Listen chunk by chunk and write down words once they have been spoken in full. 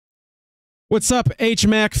What's up,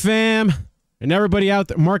 Mack fam? And everybody out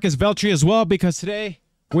there, Marcus Veltri as well, because today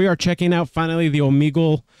we are checking out finally the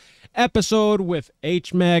Omegle episode with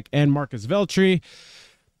Mack and Marcus Veltri.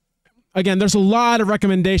 Again, there's a lot of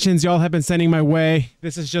recommendations y'all have been sending my way.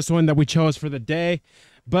 This is just one that we chose for the day,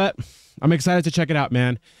 but I'm excited to check it out,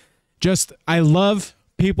 man. I love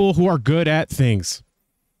people who are good at things.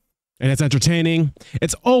 And it's entertaining.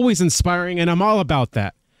 It's always inspiring, and I'm all about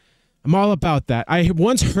that. I'm all about that. I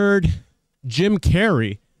once heard Jim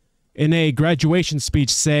Carrey in a graduation speech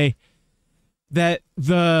say that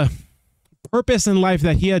the purpose in life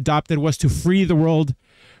that he adopted was to free the world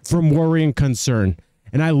from worry and concern.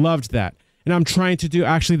 And I loved that. And I'm trying to do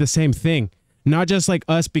actually the same thing. Not just like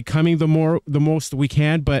us becoming the most we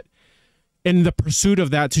can, but in the pursuit of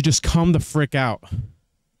that to just calm the frick out.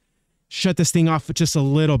 Shut this thing off just a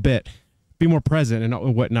little bit. Be more present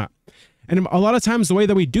and whatnot. And a lot of times the way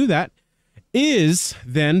that we do that is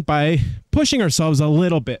then by pushing ourselves a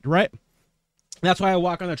little bit, right? That's why I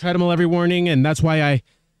walk on the treadmill every morning, and that's why I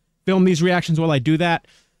film these reactions while I do that.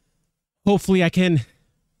 Hopefully I can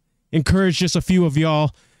encourage just a few of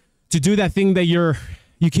y'all to do that thing that you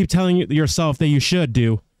keep telling yourself that you should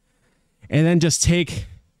do, and then just take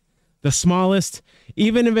the smallest,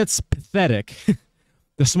 even if it's pathetic,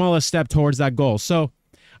 the smallest step towards that goal. So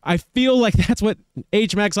I feel like that's what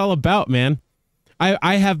Mack's all about, man.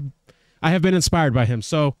 I have been inspired by him.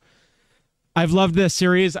 So I've loved this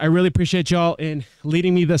series. I really appreciate y'all in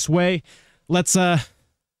leading me this way. Let's just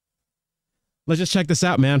check this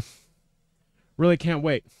out, man. Really can't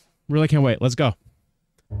wait. Really can't wait. Let's go.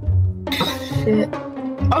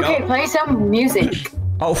 Okay, play some music.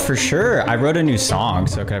 Oh, for sure. I wrote a new song,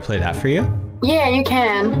 so can I play that for you? Yeah, you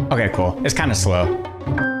can. Okay, cool. It's kind of slow.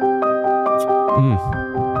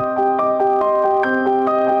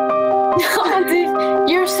 Oh, dude,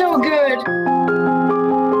 you're so good.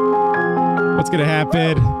 What's gonna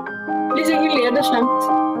happen? Det är så hedersamt.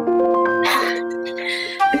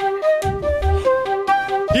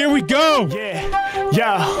 Here we go. Yeah.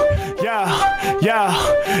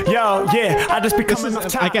 I just be coming off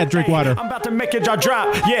top. I can't drink water. I'm about to make it jaw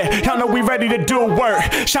drop. Yeah, y'all know we ready to do work.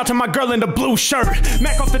 Shout to my girl in the blue shirt.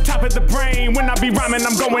 Mack off the top of the brain. When I be rhyming,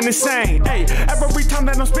 I'm going insane. Hey, every time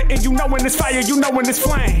that I'm spitting, you know when it's fire, you know when it's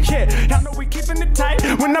flame. Yeah, y'all know we keeping it tight.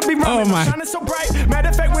 When I be rhyming, I'm shining so bright. Matter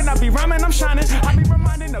of fact, when I be rhyming, I'm shining. I be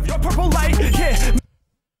reminding of your purple light. Yeah.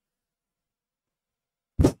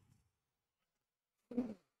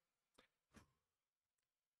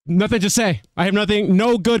 Nothing to say. I have nothing,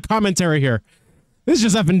 no good commentary here. This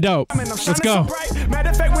is just effing dope. Let's go. Matter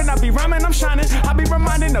of fact, when I be rhyming, I'm shining. I be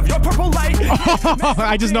reminding of your purple light. Oh,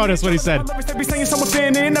 I just noticed what he said. They be saying someone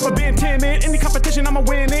offended, never been timid. Any competition, I'ma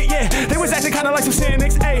win it. Yeah, they was acting kind of like some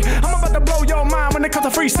cynics. Hey, I'm about to blow your mind when it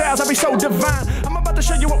comes to freestyles. I be so divine. I'm about to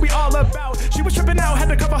show you what we all about. She was tripping out, had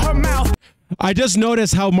to cover her mouth. I just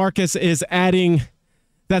noticed how Marcus is adding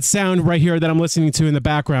that sound right here that I'm listening to in the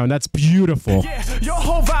background. That's beautiful. Yeah, your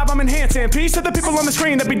whole vibe I'm enhancing. Peace to the people on the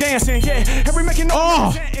screen that be dancing. Yeah, and we making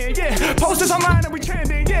yeah, posters online and we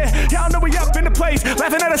trending. Yeah, y'all know we up in the place,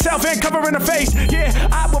 laughing at ourselves and covering the face. Yeah,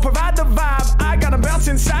 I will provide the vibe. I gotta bounce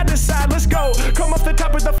side to side. Let's go. Come off the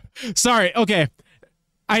top of the. Sorry. Okay,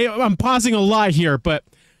 I'm pausing a lot here, but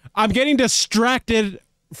I'm getting distracted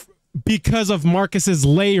because of Marcus's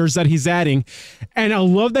layers that he's adding, and I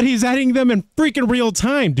love that he's adding them in freaking real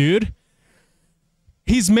time, dude.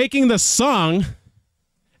 He's making the song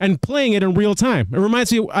and playing it in real time. It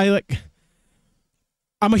reminds me,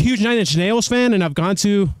 I'm a huge 9 Inch Nails fan, and I've gone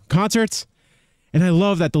to concerts, and I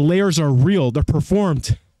love that the layers are real, they're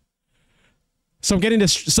performed. So I'm getting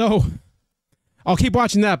this. So I'll keep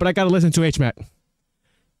watching that, but I gotta listen to Mack.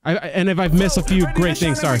 And if I've missed a few great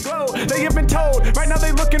things, sorry. They have been told, right now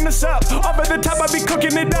they looking us up. Off at the top, I be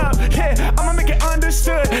cooking it up. Yeah, I'ma make it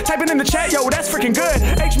understood. Typing in the chat, yo, that's freaking good.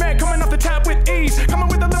 Mack coming off the top with ease. Coming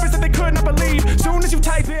with the lyrics that they could not believe. Soon as you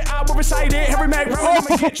type it, I will recite it. Every Mack rhyme,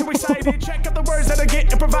 I'ma get you excited. Check out the words that are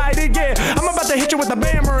getting provided, yeah. I'm about to hit you with a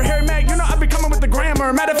bammer. Mack, you know I be coming with the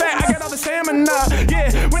grammar. Matter of fact, I got all the stamina. Yeah,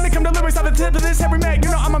 when it come to lyrics, on the tip of this, Mack, you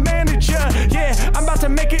know I'm a manager. Yeah, I'm about to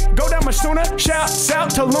make it go down much sooner. Shouts out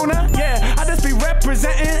to Luna, yeah, I just be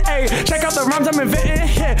representing, ayy, check out the rhymes I'm inventing,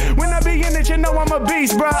 yeah, when I be in it, you know I'm a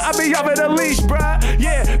beast, bruh, I be off at the leash, bruh,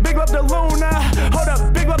 yeah, big love to Luna, hold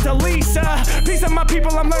up, big love to Lisa, peace of my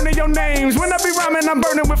people, I'm learning your names, when I be rhyming, I'm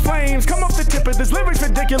burning with flames, come off the tip of this, lyrics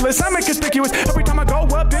ridiculous, I'm inconspicuous, every time I go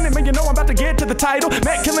up in it, man, you know I'm about to get to the title,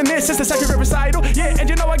 Mack killing this, it's the second recital, yeah, and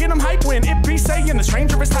you know I get them hype when it be saying the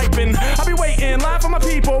stranger is typing, I be waiting, live for my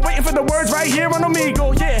people, waiting for the words right here on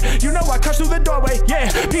Omegle, yeah, you know I crush through the doorway, yeah,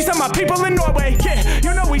 peace of my people in Norway, yeah,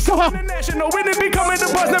 you know we so international, when it be coming, the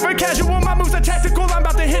buzz never casual, my moves the tactical, I'm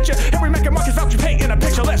about to hit you. Every Mack and Marcus Veltri paint in a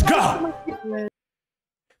picture. Let's go.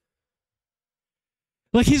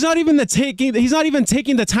 Like he's not even taking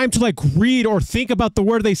the time to like read or think about the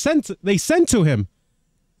word they sent to him.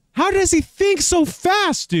 How does he think so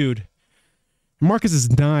fast, dude? Marcus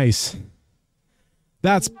is nice.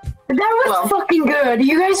 That was fucking good.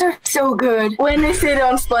 You guys are so good. When is it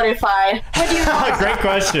on Spotify? What do you want? Great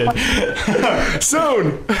question.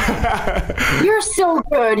 Soon. You're so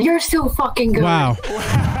good. You're so fucking good. wow.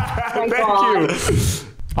 Thank you.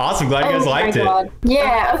 Awesome. Glad you guys liked it.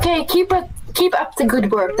 Yeah. Okay. Keep up the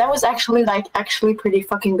good work. That was actually pretty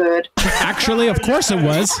fucking good. Actually, of course it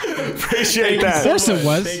was. Appreciate that. Of course it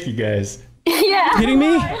was. Thank you guys. Yeah. You kidding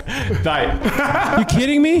me? Bye. You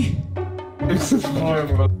kidding me?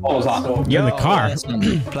 What was that? In the car.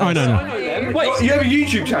 Oh no. Wait, you have a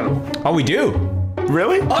YouTube channel? Oh, we do.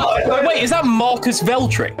 Really? Oh, wait, is that Marcus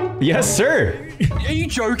Veltri? Yes, sir. Are you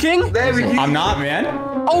joking? I'm not, man.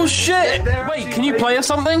 Oh shit! Wait, can you play us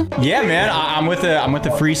something? Yeah, man. I'm with a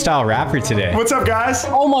freestyle rapper today. What's up, guys?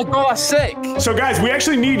 Oh my god, that's sick! So, guys, we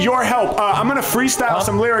actually need your help. I'm gonna freestyle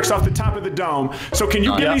some lyrics off the top of the dome. So, can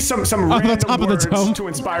you give me some Off the random top of the words dome? to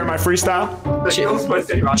inspire my freestyle?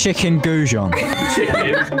 Chicken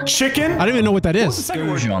goujon. Chicken? I don't even know what that is.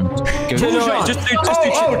 Goujon. No, just do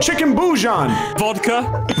Oh, chicken bouillon.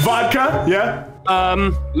 vodka. Vodka, yeah.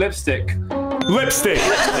 Lipstick. Lipstick.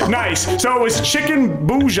 Nice. So it was chicken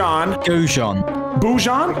bouillon. Goujon.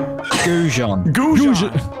 Bouillon? Goujon.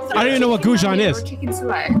 Goujon. I don't even know what goujon is.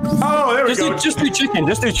 Oh, there we go. Just do chicken.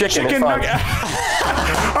 Just do chicken. Chicken nugget.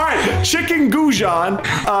 All right, chicken goujon.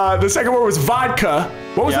 The second word was vodka.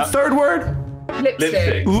 What was the third word?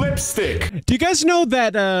 Lipstick. Lipstick. Do you guys know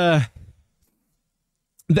that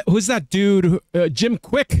who's that dude? Jim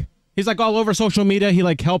Quick. He's like all over social media. He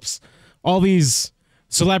like helps all these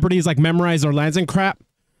celebrities like memorize their lines and crap.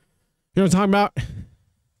 You know what I'm talking about?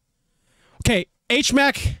 Okay,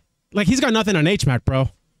 H-Mack, like he's got nothing on H-Mack, bro.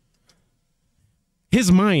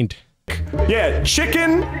 His mind. Yeah,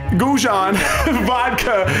 chicken, goujon,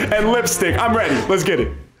 vodka, and lipstick. I'm ready. Let's get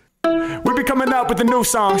it. We be coming up with the new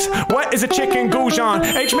songs. What is a chicken goujon?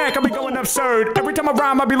 H-Mack, I be going absurd. Every time I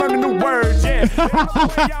rhyme, I be learning new words. Yeah,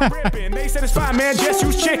 y'all ripping. They said it's fine, man. Just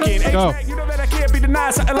use chicken. H-Mack, you know that I can't be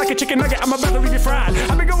denied. Something like a chicken nugget, I'm about to leave you fried.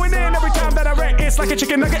 I be going in every time that I wreck. It's like a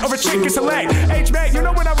chicken nugget or a chicken select. H-Mack, you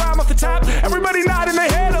know when I rhyme off the top, everybody nodding their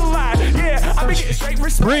head a lot. Yeah, I be getting straight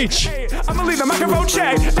respect. Preach. Hey, I'ma leave the microphone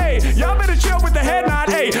check. Hey, y'all better chill with the head nod.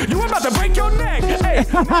 Hey, you about to break your neck. Hey,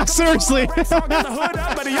 Seriously. got the hood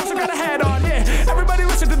up, but he also got a hat on. Yeah, everybody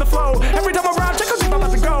listen to the flow. Every time I rhyme, check out deep, I'm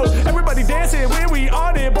about to go. Everybody dancing when we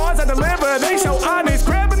on it. Bars I deliver, they so honest.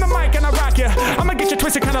 Grabbing the mic and I rock ya. I'ma get you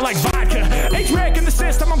twisted kinda like vodka. H-Mack in the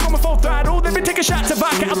system, I'm going full throttle. They be taking shots of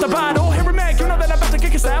vodka out the bottle. Harry Mack, you know that I'm about to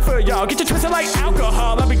kick his out for y'all. Get you twisted like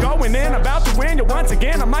alcohol. I be going in, about to win you once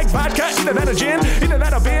again. I'm like vodka, either that or gin, either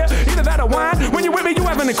that or beer, either that or wine. When you with me, you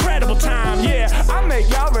have an incredible time. Yeah, I make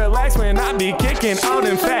y'all relax when I be kicking all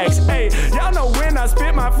them facts. Hey, y'all know when I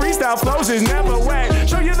spit my freestyle flows is never whack.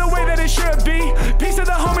 Show you the way that it should be. Piece of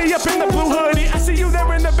the homie up in the blue hoodie. I see you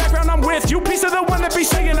there in the background, I'm with you. Piece of the one that be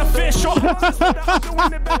saying official. I'm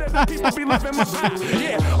doing it better than people be loving my vibe.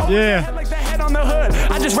 Yeah, Yeah. like the head on the hood.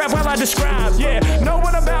 I just rap while I describe. Yeah, know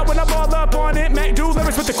what I'm about when I'm all up on it. Mac do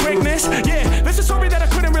lyrics with the quickness. Yeah, this is a story that I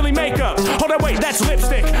couldn't really make up. Hold on, wait, that's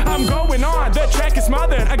lipstick. I'm going on. The track is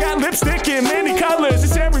smothered. I got lipstick in many colors.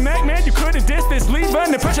 It's every Mac, man. You couldn't diss this. Leave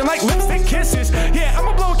an impression like lipstick kisses. Yeah,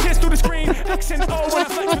 I'ma blow a kiss through the screen. X and O when I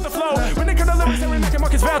flex with the flow. When they come to lyrics, Harry Mack and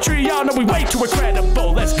Marcus Veltri, y'all know we way too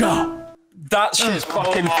incredible. Let's go. That shit's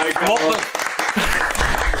fucking. What the?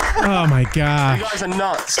 Oh my god. You guys are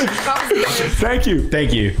nuts. Thank you.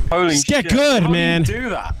 Thank you. Holy Get shit. good, How do you man. do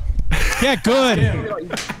that? Get good.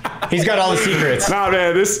 He's got all the secrets. Nah,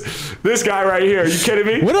 man, this guy right here. Are you kidding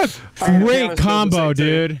me? What a great combo,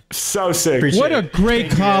 dude. So sick. Appreciate What a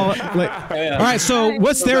great call. Like, all right, so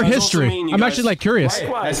what's their history? I'm actually like curious.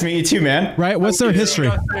 Nice to meet you too, man. Right? What's their history?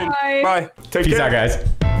 Bye. Take Peace care. out, guys.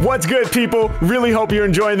 What's good, people? Really hope you're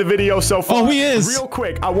enjoying the video so far. Oh, he is. Real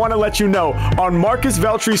quick, I want to let you know, on Marcus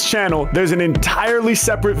Veltri's channel, there's an entirely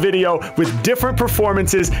separate video with different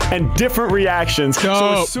performances and different reactions. So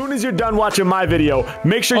Dope. as soon as you're done watching my video,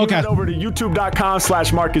 make sure you Okay. head over to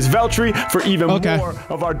youtube.com/Marcus Veltri for even Okay. more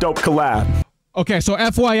of our dope collab. Okay, so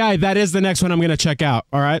FYI, that is the next one I'm going to check out.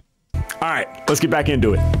 All right? All right, let's get back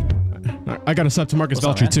into it. I got a sub to Marcus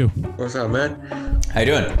Veltri, too. What's up, man? How you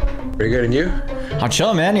doing? Pretty good, and you? I'm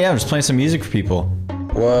chilling, man. Yeah, I'm just playing some music for people.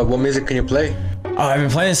 What music can you play? Oh, I've been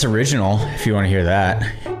playing this original, if you want to hear that.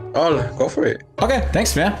 Oh, go for it. Okay,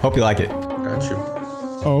 thanks, man. Hope you like it. Got you.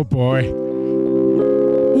 Oh, boy.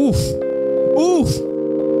 Oof.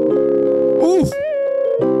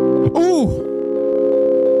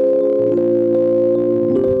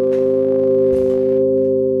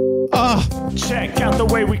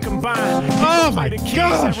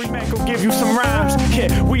 Mack will give you some rhymes.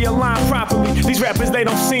 Yeah, we align properly. These rappers, they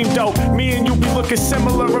don't seem dope. Me and you be looking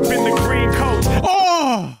similar up in the green coats.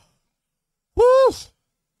 Oh, woo!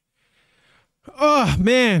 Oh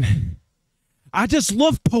man, I just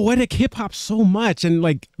love poetic hip hop so much, and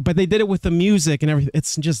like, but they did it with the music and everything.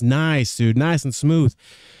 It's just nice, dude, nice and smooth.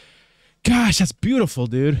 Gosh, that's beautiful,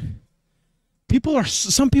 dude.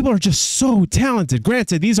 Some people are just so talented.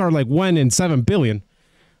 Granted, these are like 1 in 7 billion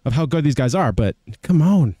of how good these guys are, but come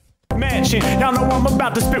on. Mansion. Y'all know I'm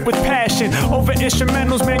about to spit with passion. Over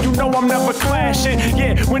instrumentals, man, you know I'm never clashing.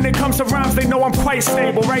 Yeah, when it comes to rhymes, they know I'm quite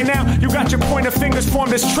stable. Right now, you got your pointer fingers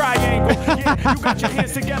formed as triangle. Yeah, you got your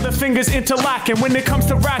hands together, fingers interlocking. When it comes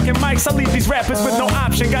to rocking mics, I leave these rappers with no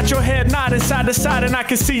option. Got your head nodding side to side, and I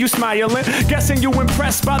can see you smiling. Guessing you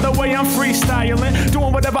impressed by the way I'm freestyling.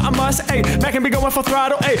 Doing whatever I must, ayy. Mack can be going for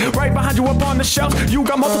throttle, ayy. Right behind you up on the shelf, you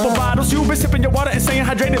got multiple bottles. You've been sipping your water and staying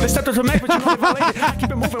hydrated. The step to Mack, but you know they're related. I keep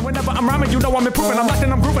it moving whenever I'm rhyming, you know I'm improving. I'm locked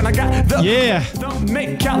and I'm grooving. I got the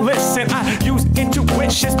make y'all listen. I use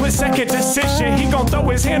intuition, split second decision. He gon' throw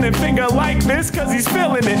his hand and finger like this, cause he's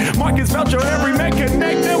feeling it. Marcus Veltri, every man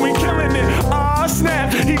connect, and we killing it. Aw,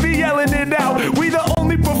 snap, he be yelling it out. We the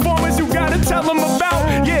only performers you gotta tell him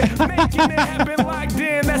about. Yeah, making it happen locked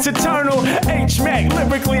in, that's eternal. H-Mack,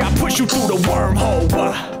 lyrically, I push you through the wormhole.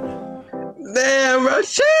 Damn, bro.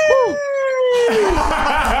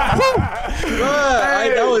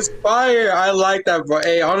 That was fire. I like that, bro.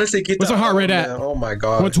 Hey, honestly, keep What's the heart rate at? Oh my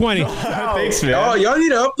god. 120. Thanks, man. Oh, y'all need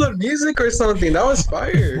to upload music or something. That was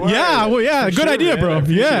fire. Yeah, well, yeah, good idea, bro.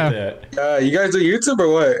 Yeah. You guys do YouTube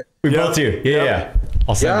or what? We both do. Yeah.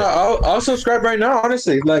 I'll subscribe right now,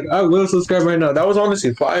 honestly. Like, I will subscribe right now. That was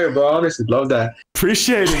honestly fire, bro. I honestly love that.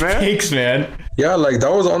 Appreciate it, man. Thanks, man. Yeah, like,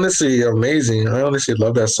 that was honestly amazing. I honestly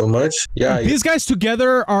love that so much. Yeah. These guys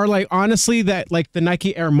together are, like, honestly, that, like, the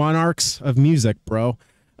Nike Air Monarchs of music, bro.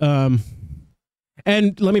 And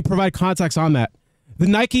let me provide context on that. The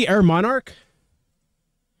Nike Air Monarch,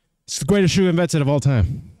 it's the greatest shoe invented of all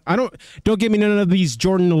time. Don't give me none of these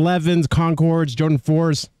Jordan 11s, Concords, Jordan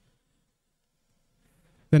 4s.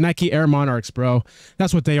 The Nike Air Monarchs, bro.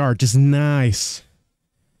 That's what they are. Just nice.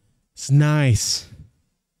 It's nice.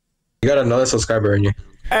 You got another subscriber in you.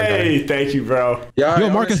 Hey, thank you, bro. Yeah, Yo,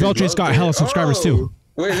 Marcus Veltri's got hella subscribers too.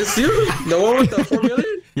 Wait, is this you? The one with the 4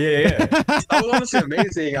 million? Yeah. That was honestly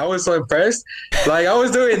amazing. I was so impressed. Like, I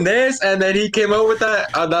was doing this, and then he came up with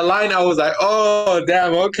that line. I was like, oh,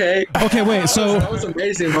 damn, okay. Okay, wait, so... That was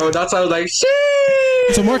amazing, bro. That's why I was like,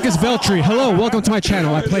 shit. So, Marcus Veltri, hello, welcome to my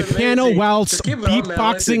channel. I play piano whilst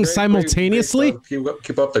beatboxing simultaneously.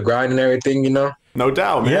 Keep up the grind and everything, you know? No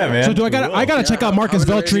doubt, man. Yeah, man. So, I gotta check out Marcus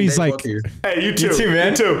Veltri's, like... Hey, you too. You too,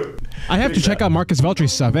 man. You too. I have to check out Marcus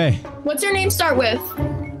Veltri's stuff, eh? What's your name start with?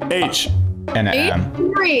 H. And M.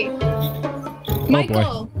 3.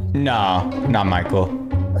 Michael. No, not Michael.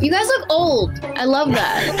 You guys look old. I love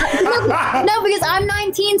that. No, because I'm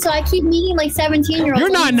 19, so I keep meeting like 17-year-olds. You're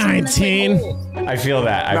not 19. I feel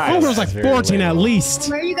that. I was like 14 at least.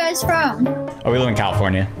 Where are you guys from? Oh, we live in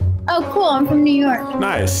California. Oh, cool. I'm from New York.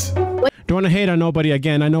 Nice. Don't want to hate on nobody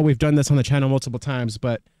again. I know we've done this on the channel multiple times,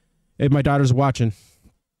 but if my daughter's watching,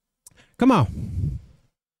 come on.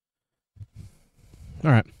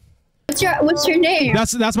 All right. What's your name?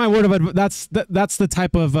 That's my word of that's the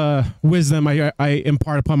type of wisdom I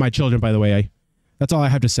impart upon my children. By the way, that's all I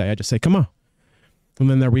have to say. I just say, come on, and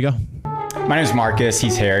then there we go. My name's Marcus.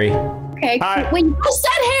 He's Harry. Okay. Hi. Wait, you said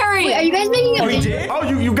Harry. Wait, are you guys making a video? Oh,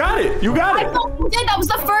 you got it. You got I it. fucking did. That was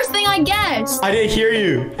the first thing I guessed. I didn't hear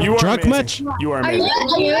you. You are Drunk amazing. much? You are Are amazing.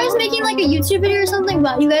 you guys making like a YouTube video or something?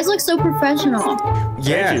 But you guys look so professional.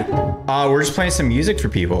 Yeah. We're just playing some music for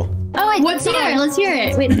people. Oh, wait, let's hear it. Let's hear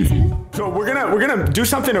it. Wait. So we're gonna do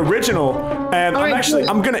something original, and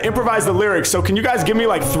I'm gonna improvise the lyrics. So can you guys give me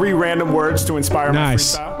like 3 random words to inspire my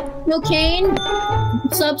freestyle? Cocaine,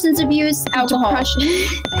 substance abuse, alcohol.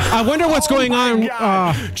 I wonder what's going on.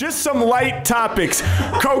 Just some light topics: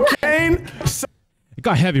 cocaine, It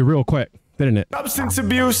got heavy real quick, didn't it? substance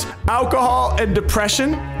abuse, alcohol, and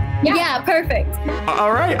depression. Yeah, perfect.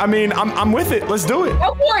 All right. I mean, I'm with it. Let's do it.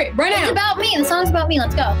 Go for it. Right now. It's about me. The song's about me.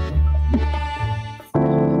 Let's go.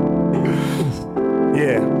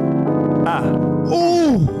 Yeah.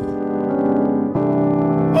 Ooh.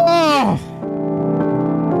 Oh.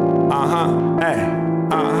 Hey.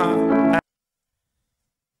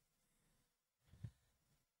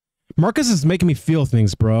 Marcus is making me feel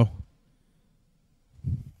things, bro.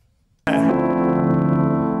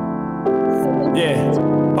 Yeah.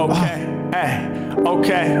 Okay. Hey.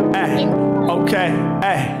 Okay. Hey. Okay.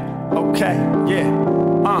 Hey. Okay. Yeah.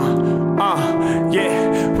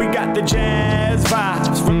 Yeah, we got the jazz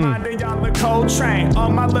vibes. Reminding y'all of Coltrane. All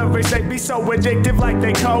my lyrics, they be so addictive like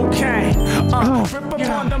they cocaine. Rip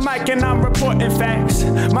upon the mic and I'm reporting facts.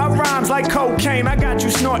 My rhymes like cocaine, I got you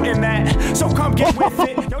snorting that. So come get with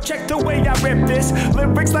it. Yo, check the way I rip this.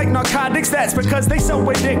 Lyrics like narcotics, that's because they so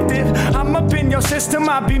addictive. I'm up in your system,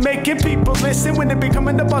 I be making people listen. When they be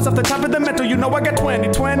coming the bars off the top of the mental, you know I got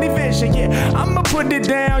 20/20 vision. Yeah, I'ma put it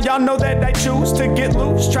down. Y'all know that I choose to get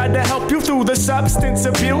loose. Try to help you through the substance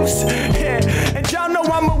abuse. Yeah, and y'all know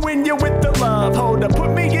I'ma win you with the love. Hold up,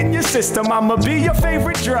 put me in your system. I'ma be your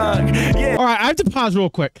favorite drug. Yeah. All right, I have to pause real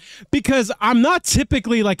quick because I'm not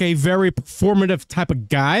typically like a very performative type of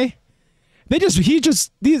guy. He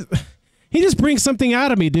just brings something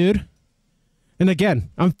out of me, dude. And again,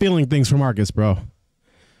 I'm feeling things for Marcus, bro.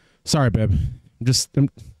 Sorry, babe.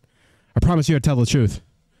 I promise you I'll tell the truth.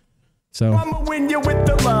 So I'ma win you with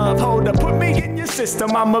the love. Hold up, put me in your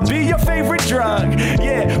system. I'ma be your favorite drug.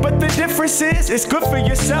 Yeah, but the difference is it's good for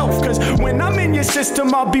yourself. Cause when I'm in your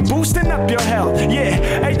system, I'll be boosting up your health. Yeah,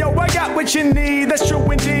 hey yo, I got what you need. That's true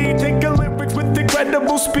indeed. Think of lyrics with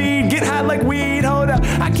incredible speed. Get high like weed. Hold up,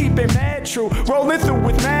 I keep it mad true. Rolling through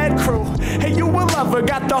with mad crew. Hey, you a lover,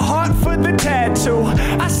 got the heart for the tattoo.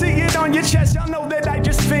 I see it on your chest. Y'all know that I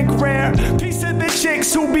just think rare. Piece of the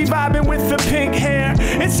chicks who be vibing with the pink hair.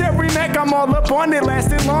 It's every Mack, I'm all up on it,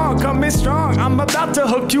 lasting long, coming strong. I'm about to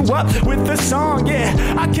hook you up with the song,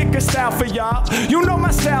 yeah. I kick a style for y'all. You know my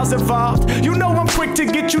style's evolved. You know I'm quick to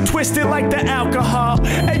get you twisted like the alcohol.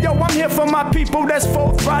 Hey yo, I'm here for my people that's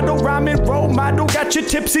full throttle, rhyming role model. Got you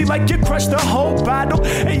tipsy like you crushed the whole bottle.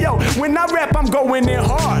 Hey yo, when I rap, I'm going in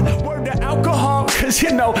hard. Word to alcohol, cause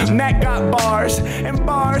you know Mack got bars. And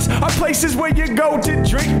bars are places where you go to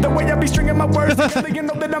drink. The way I be stringing my words together, you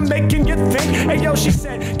know that I'm making you think. Hey yo, she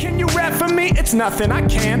said, can you rap for me? It's nothing, I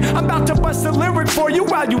can. I'm about to bust a lyric for you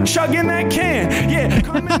while you chugging that can. Yeah,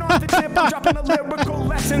 coming off the tip, I'm dropping a lyrical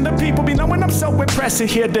lesson. The people be knowing I'm so impressive.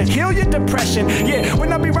 Here to heal your depression. Yeah,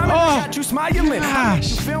 when I be rhyming, I got you smiling. I make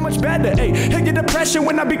you feel much better. Hey, heal your depression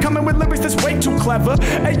when I be coming with lyrics that's way too clever.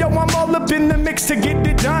 Hey yo, I'm all up in the mix to get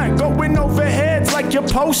it done. Going over heads like your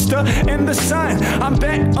poster in the sun. I'm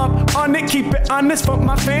back up on it, keep it honest for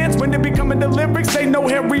my fans. When they be coming to lyrics, they know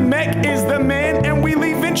Harry Mack is the man. And we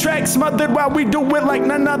leaving tracks smothered while we do it like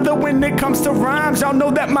none other. When it comes to rhymes, y'all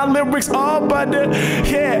know that my lyrics all butter.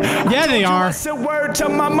 Yeah, they are. That's a word to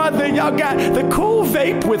my mother. Y'all got the cool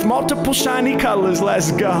vape with multiple shiny colors.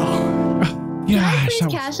 Let's go. yeah, Please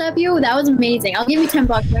cash up you. That was amazing. I'll give you $10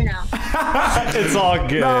 right now. It's all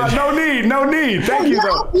good. No need. Thank you,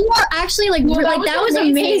 though. You are actually like that was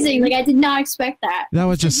amazing. Like I did not expect that. that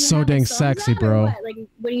was just so dang sexy, bro. Like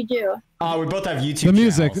what do you do? We both have YouTube The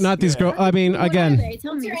music, channels. not these girls. I mean, What are again, they?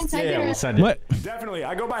 Tell me. Yeah, we'll send it. what Definitely.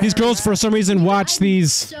 I go by these Harry girls for Mack. some reason watch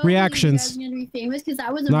these So reactions. You guys are gonna be famous because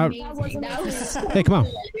that was Not- amazing. That was Hey, come on.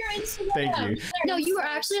 Thank you. No, you were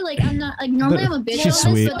actually like I'm not like normally I'm a bitch She's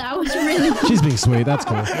on this, sweet. but that was really. She's being sweet. That's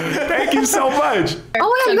cool. Thank you so much.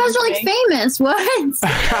 Oh my god, you guys are like famous. What?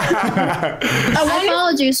 I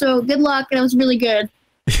followed you, so good luck. It was really good.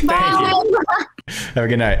 Bye. Have a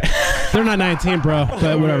good night. They're not 19, bro,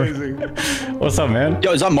 but whatever. What's up, man?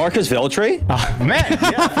 Yo, is that Marcus Veltri? Man,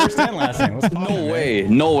 yeah, first and last name. What's No way.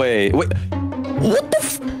 No way. Wait. What the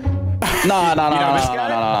f? Nah.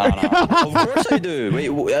 Of course I do. Wait,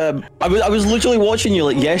 I was literally watching you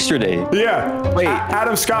like yesterday. Yeah. Wait.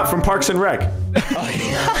 Adam Scott from Parks and Rec.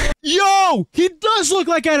 Yo, he does look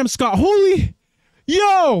like Adam Scott. Holy,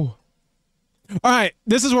 yo. All right,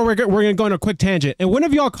 this is where we're gonna go on a quick tangent. And one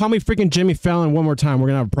of y'all call me freaking Jimmy Fallon one more time, we're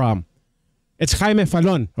gonna have a problem. It's Jaime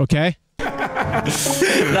Fallon, okay?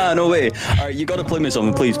 Nah, no way. All right, you gotta play me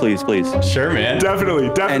something, please. Sure, man.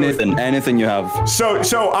 Definitely. Anything you have. So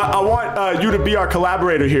I want you to be our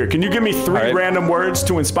collaborator here. Can you give me three right. random words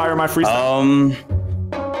to inspire my freestyle?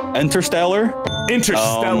 Interstellar.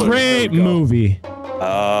 Interstellar. Great movie.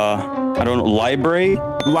 I don't know. Library.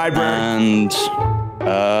 And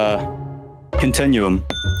Continuum.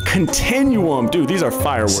 Continuum. Dude, these are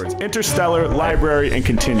fire words. Interstellar, library, and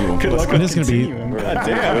continuum. Good luck This is gonna be God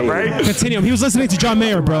damn. Right? Continuum. He was listening to John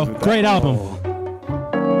Mayer, bro. Great album.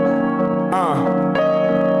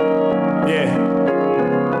 Yeah.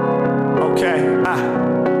 Okay.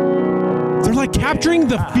 They're like capturing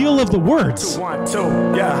the feel of the words. 1, 2,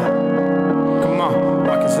 yeah. Come on,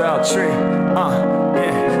 Marcus Veltri.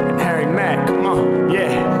 Yeah. And Harry Mack. Come on,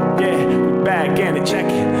 yeah. We back in it. Check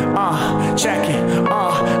it.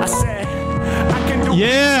 I said I can do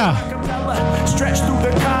Yeah. acapella. Stretch through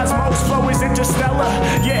the cosmos. Flow is interstellar.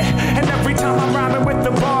 Yeah. And every time I'm rhyming with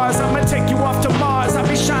the bars, I'ma take you off to Mars. I'll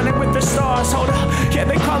be shining with the stars. Hold up. Yeah,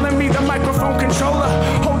 they calling me the microphone controller.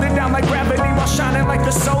 Hold it down like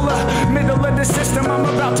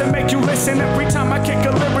make you listen every time I kick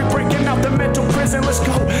a lyric, breaking out the mental prison. Let's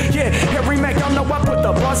go. Yeah, Harry Mack, y'all know I put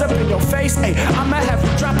the bars up in your face. Ay, I'ma have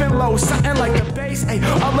you dropping low, something like the bass. Ay,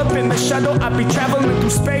 all up in the shuttle, I be traveling through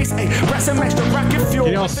space. Ay, pressing match the rocket fuel.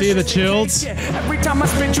 Can y'all see the chills? Yeah, every time I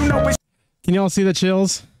spit, you know it's. Can y'all see the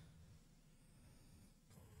chills?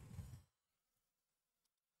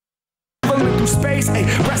 Through space, ayy,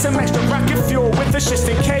 pressing match the rocket fuel with us just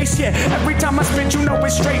in case. Yeah, every time I spit, you know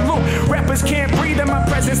it's straight loop. Rappers can't breathe in my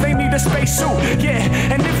presence, they need a space suit. Yeah,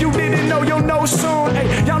 and if you didn't know, you'll know soon.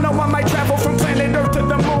 Ayy, y'all know I might travel from planet Earth to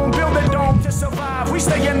the moon, build a dome to survive. We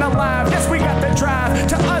staying alive, yes, we got the drive.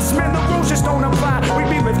 To us, man, the rules just don't apply. We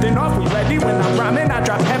be lifting off, we ready. When I'm rhyming, I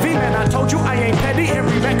drop heavy. Man, I told you I ain't petty.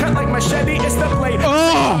 Harry Mack cut like machete, it's the blade.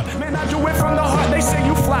 Oh! Man, I do it from the heart. They say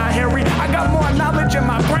you fly, Harry. I got more knowledge in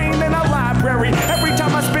my brain than a library. Every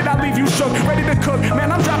time I spit, I leave you shook, ready to cook.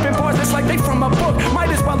 Man, I'm dropping bars that's like they from a book. Might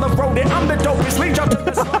as well have wrote it. I'm the dopest. Lead y'all to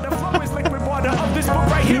the slaughter. Flow is liquid water of this book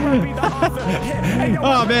right here. I'll be the author. Yeah. Hey, yo,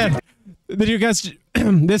 Oh man, did you guys?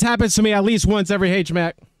 This happens to me at least once every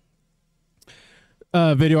HMAC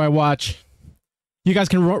video I watch. You guys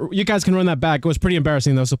can run that back. It was pretty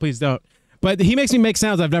embarrassing though, so please don't. But he makes me make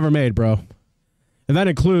sounds I've never made, bro, and that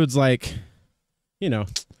includes like, you know,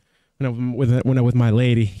 when I'm with my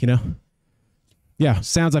lady, you know. Yeah,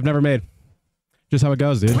 sounds I've never made. Just how it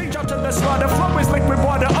goes, dude. Lead y'all to the slaughter. Flow is liquid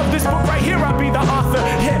water of this book right here. I'll be the author.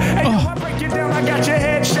 Yeah. Hey, yo, I break it down. I got your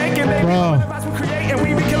head shaking. They be creating.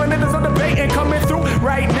 We be killing it. There's no debating coming through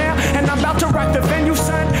right now. And I'm about to rock the venue,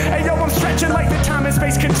 son. Hey, yo, I'm stretching like the time and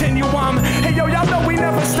space continuum. Hey, yo, y'all know we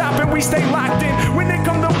never stop and we stay locked in. When it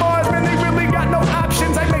come to bars, man, they really got no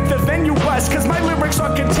options. I make the venue bust, cause my lyrics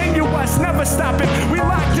are continuous. Never stopping. We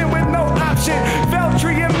locked in with no option.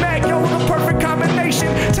 Veltri and Mack, yo, the perfect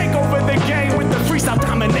combination. Take over the game with the freestyle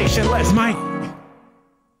domination. Let's Mike.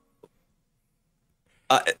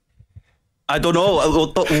 I don't know.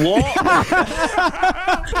 What?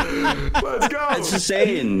 Let's go. That's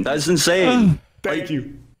insane. That's insane. Thank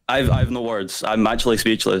you. I have no words. I'm actually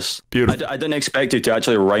speechless. Beautiful. I didn't expect you to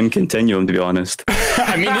actually rhyme continuum, to be honest. Me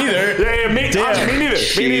neither. Yeah, me neither. Me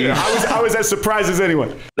neither. I was as surprised as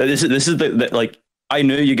anyone. This is the like, I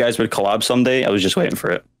knew you guys would collab someday. I was just waiting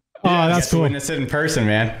for it. Oh, that's cool. Witness it in person,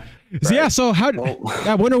 man. So, yeah. So how?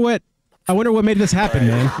 I wonder what made this happen,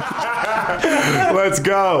 man. Let's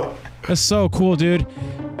go. That's so cool, dude.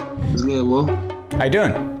 It's good, Will. How you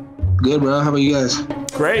doing? Good, bro. How about you guys?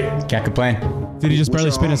 Great. Can't complain. Did he just barely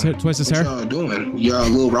spin his twist his hair? What y'all doing? Y'all a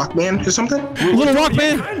little rock band or something? Little rock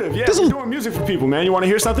band? Kind of. Yeah, we're doing music for people, man. You want to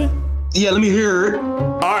hear something? Yeah, let me hear it.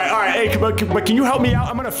 All right. Hey, but can you help me out?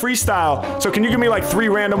 I'm gonna freestyle. So can you give me like 3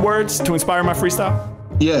 random words to inspire my freestyle?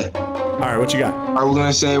 Yeah. All right, what you got? All right, we're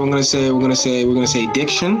gonna say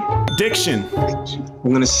diction. Diction.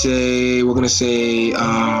 We're gonna say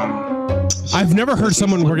I've never heard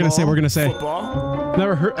someone we're gonna say Football.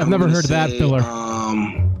 I've never heard that filler.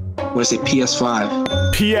 I'm gonna say PS5.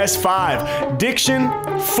 PS5. Diction,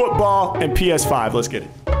 football, and PS5. Let's get it.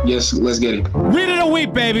 Yes, let's get it. Read it a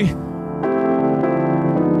week, baby.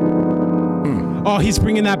 Oh, he's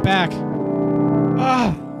bringing that back.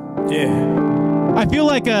 Ah. Yeah. I feel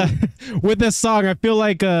like with this song, I feel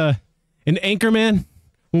like an Anchorman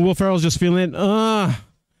when Will Ferrell's just feeling but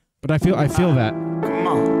I feel that. Come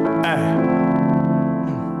on.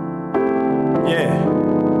 Yeah.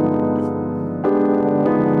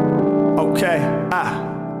 Okay.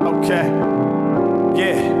 Okay.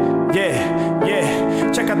 Yeah.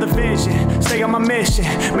 Check out the vision. Stay on my mission.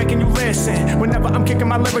 Making you listen. Whenever I'm kicking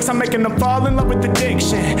my lyrics, I'm making them fall in love with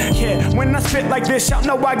addiction. Yeah. When I spit like this, y'all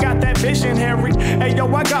know I got that vision, Harry. Hey, yo,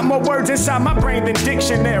 I got more words inside my brain than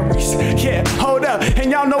dictionaries. Yeah. Hold up.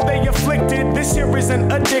 And y'all know they afflicted. This here is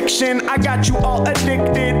an addiction. I got you all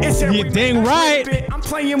addicted. It's You dang right. I'm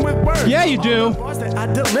playing with words. Yeah, you do. Bars that I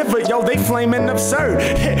deliver, yo, they flaming absurd.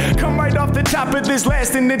 Yeah, come right off the top of this,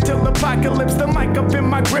 lasting until apocalypse. The mic up in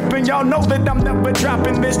my grip, and y'all know that I'm never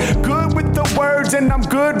dropping this. Good with the words, and I'm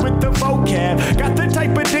good with the vocab. Got the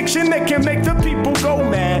type of diction that can make the people go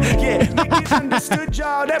mad. Yeah, make it understood,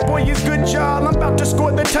 y'all. That boy is good, y'all. I'm about to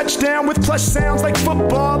score the touchdown with plush sounds like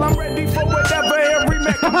football. I'm ready for whatever every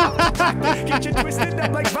Mack. Get you twisted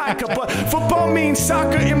up like vodka, but football means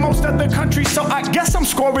soccer in most other countries, so I guess I'm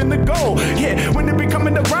scoring the goal. Yeah, when it be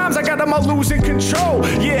coming to rhymes, I got them all losing control.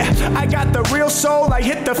 Yeah, I got the real soul, I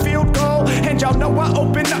hit the field goal, and y'all know I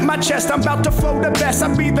open up my chest. I'm about to flow the best.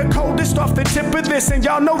 I be the coldest off the tip of this, and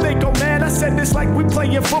y'all know they go mad. I said this like we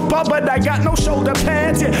playing football, but I got no shoulder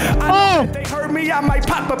pads. Yeah, I know that they heard me. I might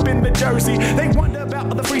pop up in the jersey. They wonder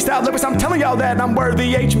about the freestyle lyrics. I'm telling y'all that I'm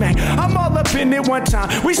worthy. H-Mac, I'm all up in it one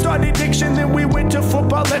time. We started diction, then we went to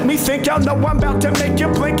football. Let me think, y'all know I'm about to make you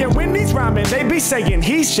blink. And when he's rhyming, they be saying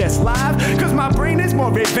he's just live. Cause my brain is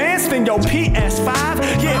more advanced than your PS5.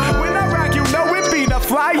 Yeah, when I rock, you know it be the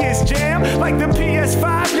flyest jam. Like the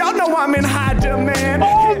PS5, y'all know I'm in high demand.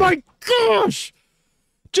 Oh my gosh!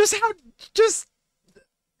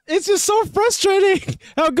 It's just so frustrating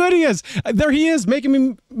how good he is. There he is, making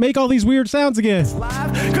me make all these weird sounds again.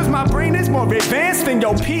 Cause my brain is more advanced than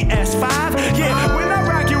your PS5. Yeah, when I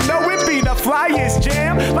rock, you know it be the flyest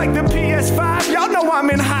jam. Like the PS5, y'all know I'm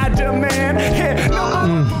in high demand. Yeah, no,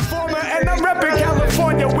 I'm a performer and I'm repping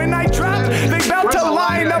California. When I drop, they bout to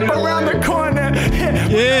line up around the corner.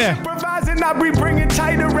 Yeah. Improvising, I be bringing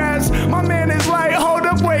tighter raps. My man is like, hold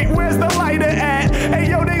up, wait, where's the lighter at? Hey,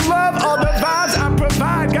 yo, they love all the vibes I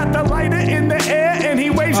provide. Got the lighter in the air and he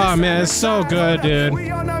waves. Oh man, it's so good, dude. We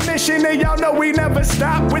on a mission and y'all know we never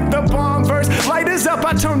stop with the bomb verse. Lighters up,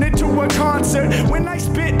 I turn it to a concert. When I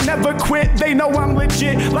spit, never quit. They know I'm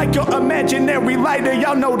legit. Like your imaginary lighter,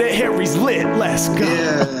 y'all know that Harry's lit. Let's go.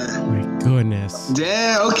 Yeah. My goodness.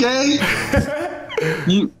 Damn, okay.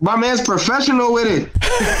 My man's professional with it.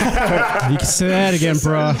 You can say that again,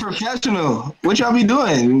 bro. Professional. What y'all be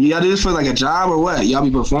doing? Y'all do this for like a job or what? Y'all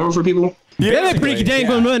be performing for people? Yeah, they made pretty dang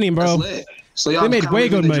good money, bro. That's lit. So y'all They made kinda way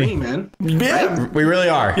living good the money. dream, man. Yeah. We really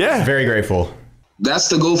are. Yeah. Very grateful. That's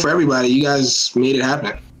the goal for everybody. You guys made it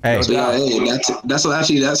happen. Hey. So yeah, hey, that's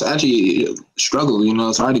actually a struggle. You know,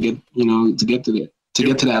 it's hard to get to get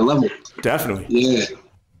to that level. Definitely. Yeah,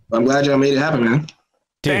 I'm glad y'all made it happen, man.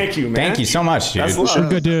 Dude, Thank you, man. Thank you so much, dude. That's love. You're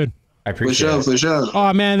good, dude. I For appreciate sure, it. for sure.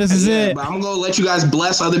 Oh man, this is it. But I'm gonna let you guys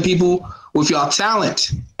bless other people with y'all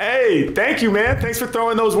talent. Hey, thank you, man. Thanks for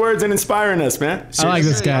throwing those words and inspiring us, man. I like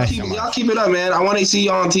this guy. Y'all keep it up, man. I want to see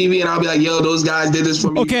y'all on TV, and I'll be like, yo, those guys did this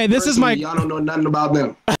for me. Okay, this is my- Y'all don't know nothing about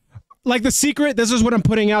them. Like the secret, this is what I'm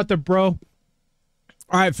putting out there, bro. All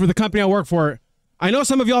right, for the company I work for, I know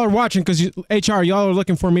some of y'all are watching because HR, y'all are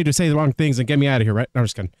looking for me to say the wrong things and get me out of here, right? No, I'm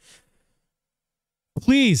just kidding.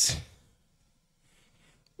 Please,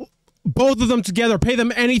 both of them together, pay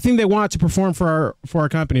them anything they want to perform for our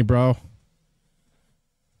company, bro.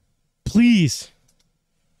 Please.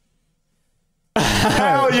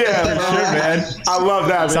 Hell yeah. Sure, man. I love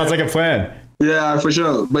that, man. Sounds like a plan. Yeah, for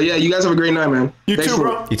sure. But yeah, you guys have a great night, man. You Thanks too, for-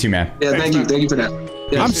 bro. You too, man. Yeah, Thanks, thank you. man. Thank you for that.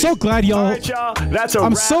 Yeah. I'm so glad y'all. All right, y'all. That's a I'm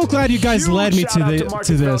wrap. so glad you guys Huge led me shout to out the- Marcus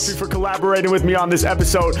to this. Veltri for collaborating with me on this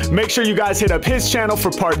episode. Make sure you guys hit up his channel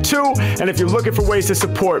for part 2. And if you're looking for ways to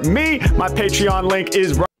support me, my Patreon link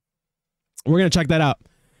is right. We're going to check that out.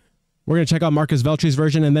 We're going to check out Marcus Veltri's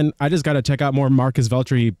version, and then I just got to check out more Marcus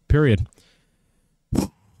Veltri, period.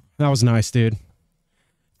 That was nice, dude.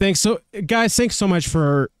 Thanks so much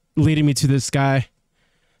for leading me to this guy.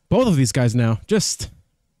 Both of these guys now. Just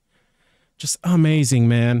amazing,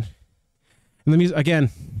 man. And the music, again.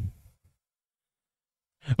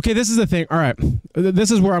 Okay, this is the thing. All right. This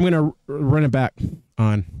is where I'm going to run it back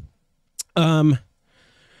on.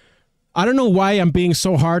 I don't know why I'm being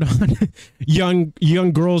so hard on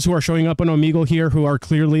young girls who are showing up on Omegle here who are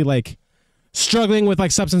clearly like struggling with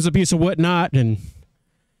like substance abuse and whatnot and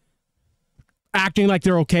acting like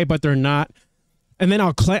they're okay, but they're not. And then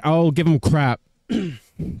I'll give them crap.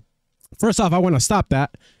 First off, I want to stop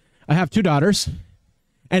that. I have 2 daughters,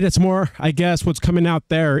 and it's more, I guess, what's coming out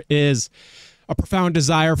there is a profound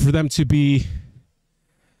desire for them to be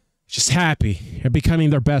just happy and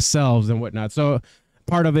becoming their best selves and whatnot. So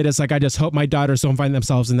part of it is like, I just hope my daughters don't find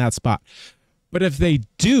themselves in that spot. But if they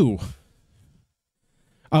do,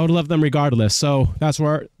 I would love them regardless. So that's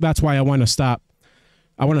why I want to stop.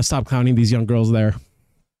 I want to stop clowning these young girls there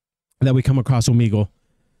that we come across Omegle.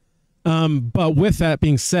 But with that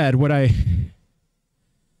being said,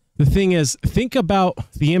 the thing is, think about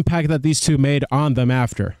the impact that these 2 made on them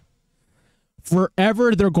after.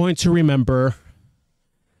 Forever, they're going to remember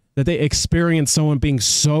that they experienced someone being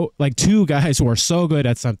so, like 2 guys who are so good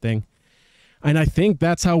at something. And I think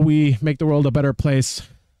that's how we make the world a better place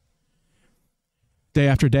day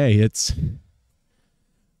after day. It's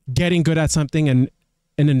getting good at something and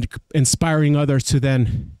inspiring others to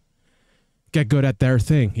then get good at their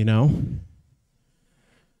thing, you know?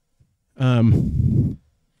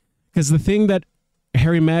 Because the thing that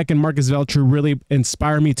Harry Mack and Marcus Veltri really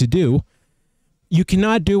inspire me to do, you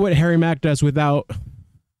cannot do what Harry Mack does without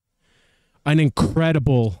an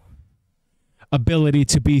incredible ability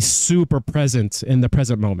to be super present in the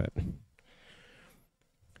present moment.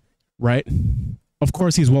 Right? Of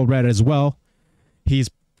course, he's well read as well.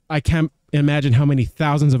 I can't imagine how many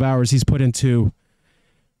thousands of hours he's put into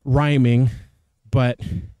rhyming, but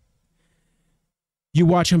you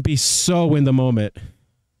watch him be so in the moment.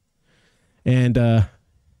 And I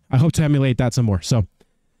hope to emulate that some more. So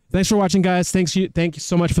thanks for watching, guys. Thank you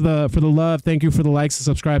so much for the love. Thank you for the likes and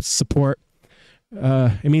subscribes, support.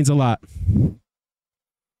 It means a lot.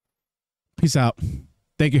 Peace out.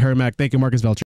 Thank you, Mack. Thank you, Marcus Veltri.